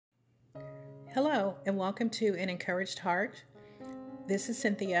Hello, and welcome to An Encouraged Heart. This is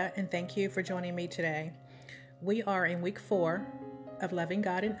Cynthia, and thank you for joining me today. We are in week 4 of Loving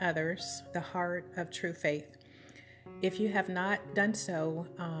God and Others, the Heart of True Faith. If you have not done so,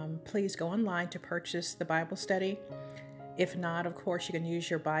 please go online to purchase the Bible study. If not, of course, you can use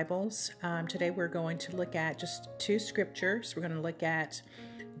your Bibles. Today we're going to look at just 2 scriptures. We're going to look at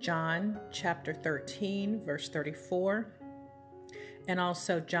John chapter 13, verse 34. And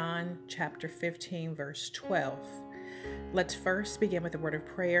also John chapter 15, verse 12. Let's first begin with a word of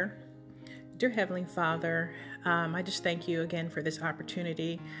prayer. Dear Heavenly Father, I just thank you again for this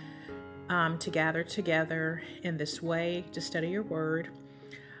opportunity to gather together in this way to study your word.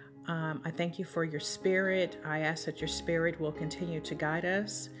 I thank you for your spirit. I ask that your spirit will continue to guide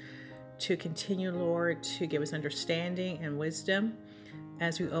us, to continue, Lord, to give us understanding and wisdom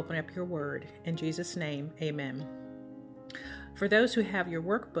as we open up your word. In Jesus' name, amen. For those who have your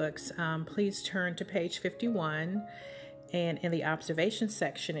workbooks, please turn to page 51, and in the observation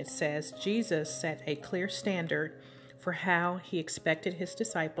section it says, Jesus set a clear standard for how he expected his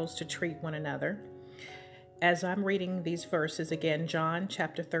disciples to treat one another. As I'm reading these verses, again, John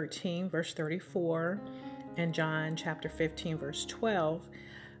chapter 13, verse 34, and John chapter 15, verse 12,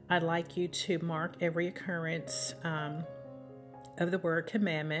 I'd like you to mark every occurrence of the word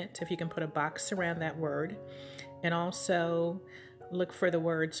commandment, if you can put a box around that word. And also look for the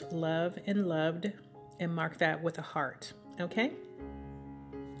words love and loved and mark that with a heart. Okay?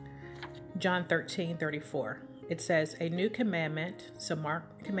 John 13:34. It says, a new commandment, so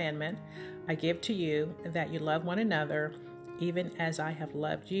mark commandment, I give to you, that you love one another, even as I have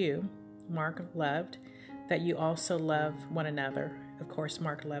loved you. Mark loved, that you also love one another. Of course,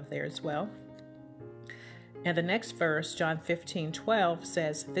 mark love there as well. And the next verse, John 15:12,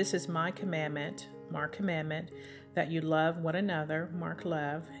 says, this is my commandment, mark commandment, that you love one another, mark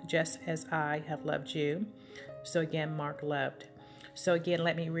love, just as I have loved you. So again, mark loved. So again,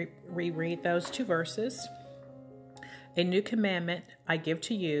 let me reread those 2 verses. A new commandment I give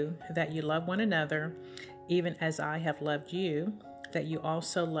to you, that you love one another, even as I have loved you, that you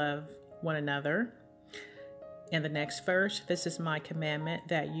also love one another. And the next verse, this is my commandment,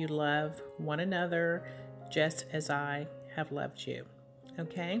 that you love one another, just as I have loved you.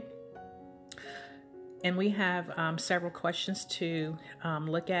 Okay? And we have several questions to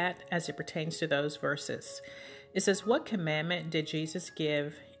look at as it pertains to those verses. It says, what commandment did Jesus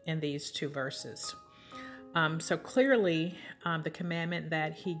give in these 2 verses? So clearly, the commandment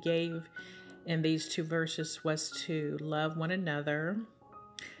that he gave in these 2 verses was to love one another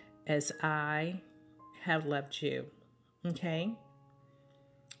as I have loved you. Okay?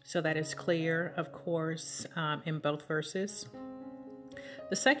 So that is clear, of course, in both verses.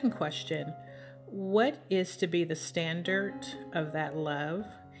 The second question, what is to be the standard of that love?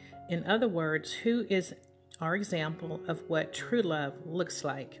 In other words, who is our example of what true love looks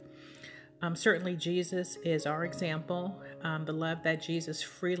like? Certainly Jesus is our example. The love that Jesus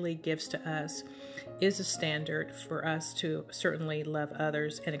freely gives to us is a standard for us to certainly love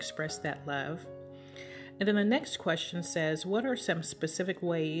others and express that love. And then the next question says, what are some specific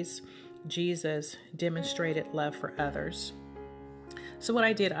ways Jesus demonstrated love for others? So what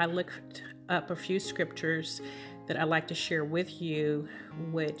I did, I looked up a few scriptures that I'd like to share with you,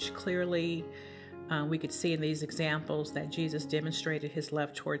 which clearly we could see in these examples that Jesus demonstrated his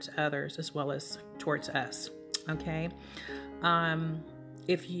love towards others as well as towards us. Okay?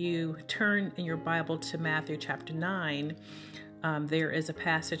 If you turn in your Bible to Matthew chapter 9, there is a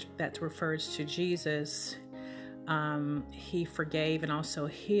passage that refers to Jesus. He forgave and also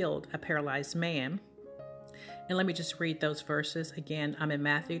healed a paralyzed man. And let me just read those verses. Again, I'm in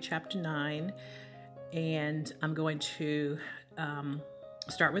Matthew chapter 9, and I'm going to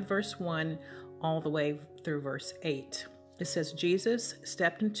start with verse 1 all the way through verse 8. It says, Jesus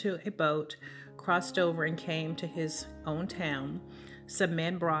stepped into a boat, crossed over, and came to his own town. Some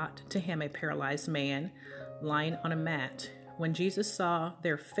men brought to him a paralyzed man lying on a mat. When Jesus saw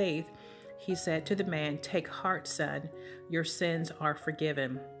their faith, he said to the man, take heart, son, your sins are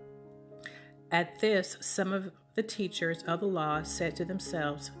forgiven. At this, some of the teachers of the law said to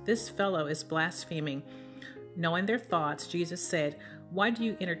themselves, this fellow is blaspheming. Knowing their thoughts, Jesus said, why do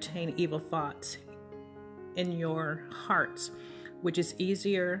you entertain evil thoughts in your hearts? Which is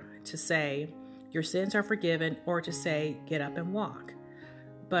easier to say, your sins are forgiven, or to say, get up and walk?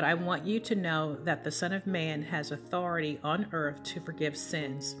 But I want you to know that the Son of Man has authority on earth to forgive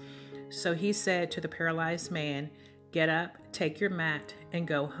sins. So he said to the paralyzed man, get up, take your mat, and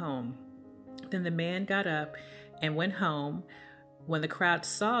go home. Then the man got up and went home. When the crowd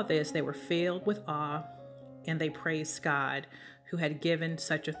saw this, they were filled with awe, and they praised God, who had given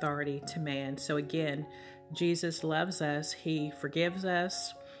such authority to man. So again, Jesus loves us. He forgives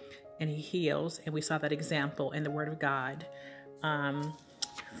us and he heals. And we saw that example in the Word of God from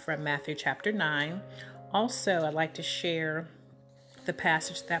Matthew chapter 9. Also, I'd like to share the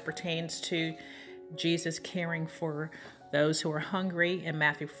passage that pertains to Jesus caring for those who are hungry. In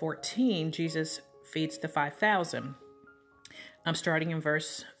Matthew 14, Jesus feeds the 5,000. I'm starting in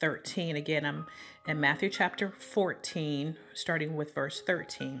verse 13. Again, I'm in Matthew chapter 14, starting with verse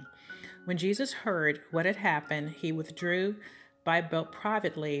 13. When Jesus heard what had happened, he withdrew by boat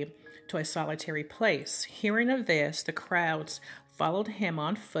privately to a solitary place. Hearing of this, the crowds followed him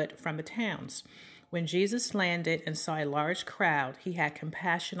on foot from the towns. When Jesus landed and saw a large crowd, he had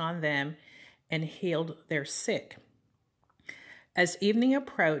compassion on them and healed their sick. As evening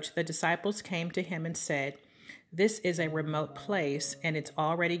approached, the disciples came to him and said, "This is a remote place, and it's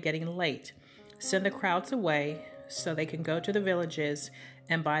already getting late. Send the crowds away so they can go to the villages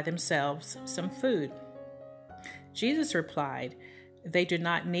and buy themselves some food." Jesus replied, "They do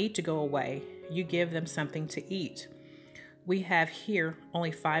not need to go away. You give them something to eat." "We have here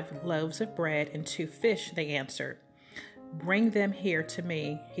only 5 loaves of bread and 2 fish," they answered. "Bring them here to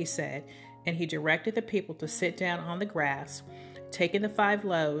me," he said, and he directed the people to sit down on the grass. Taking the 5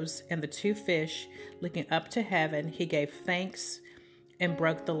 loaves and the 2 fish, looking up to heaven, he gave thanks and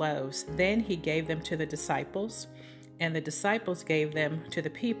broke the loaves. Then he gave them to the disciples, and the disciples gave them to the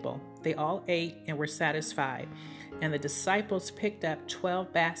people. They all ate and were satisfied. And the disciples picked up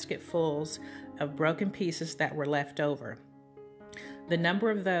 12 basketfuls of broken pieces that were left over. The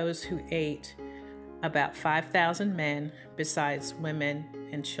number of those who ate, about 5,000 men, besides women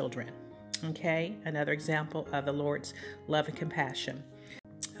and children. Okay, another example of the Lord's love and compassion.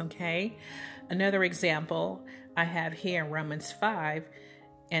 Okay, another example I have here in Romans 5,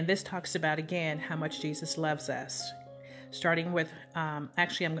 and this talks about, again, how much Jesus loves us. Starting with, I'm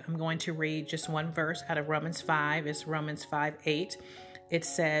going to read just one verse out of Romans 5. It's Romans 5:8. It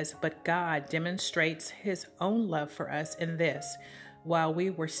says, "But God demonstrates his own love for us in this: while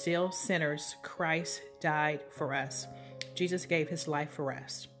we were still sinners, Christ died for us." Jesus gave his life for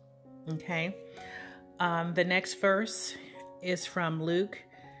us. Okay. The next verse is from Luke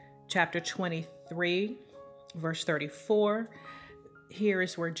chapter 23, verse 34. Here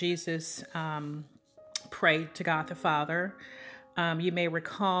is where Jesus prayed to God the Father. You may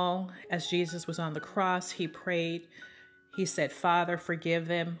recall, as Jesus was on the cross, he prayed. He said, "Father, forgive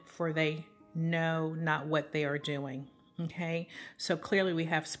them, for they know not what they are doing." Okay, so clearly we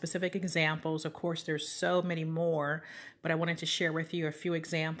have specific examples. Of course, there's so many more, but I wanted to share with you a few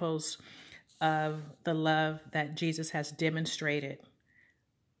examples of the love that Jesus has demonstrated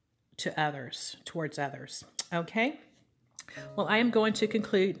to others, towards others. Okay, well, I am going to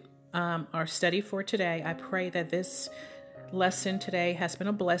conclude our study for today. I pray that this lesson today has been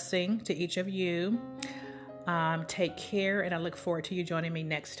a blessing to each of you. Take care, and I look forward to you joining me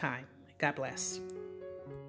next time. God bless.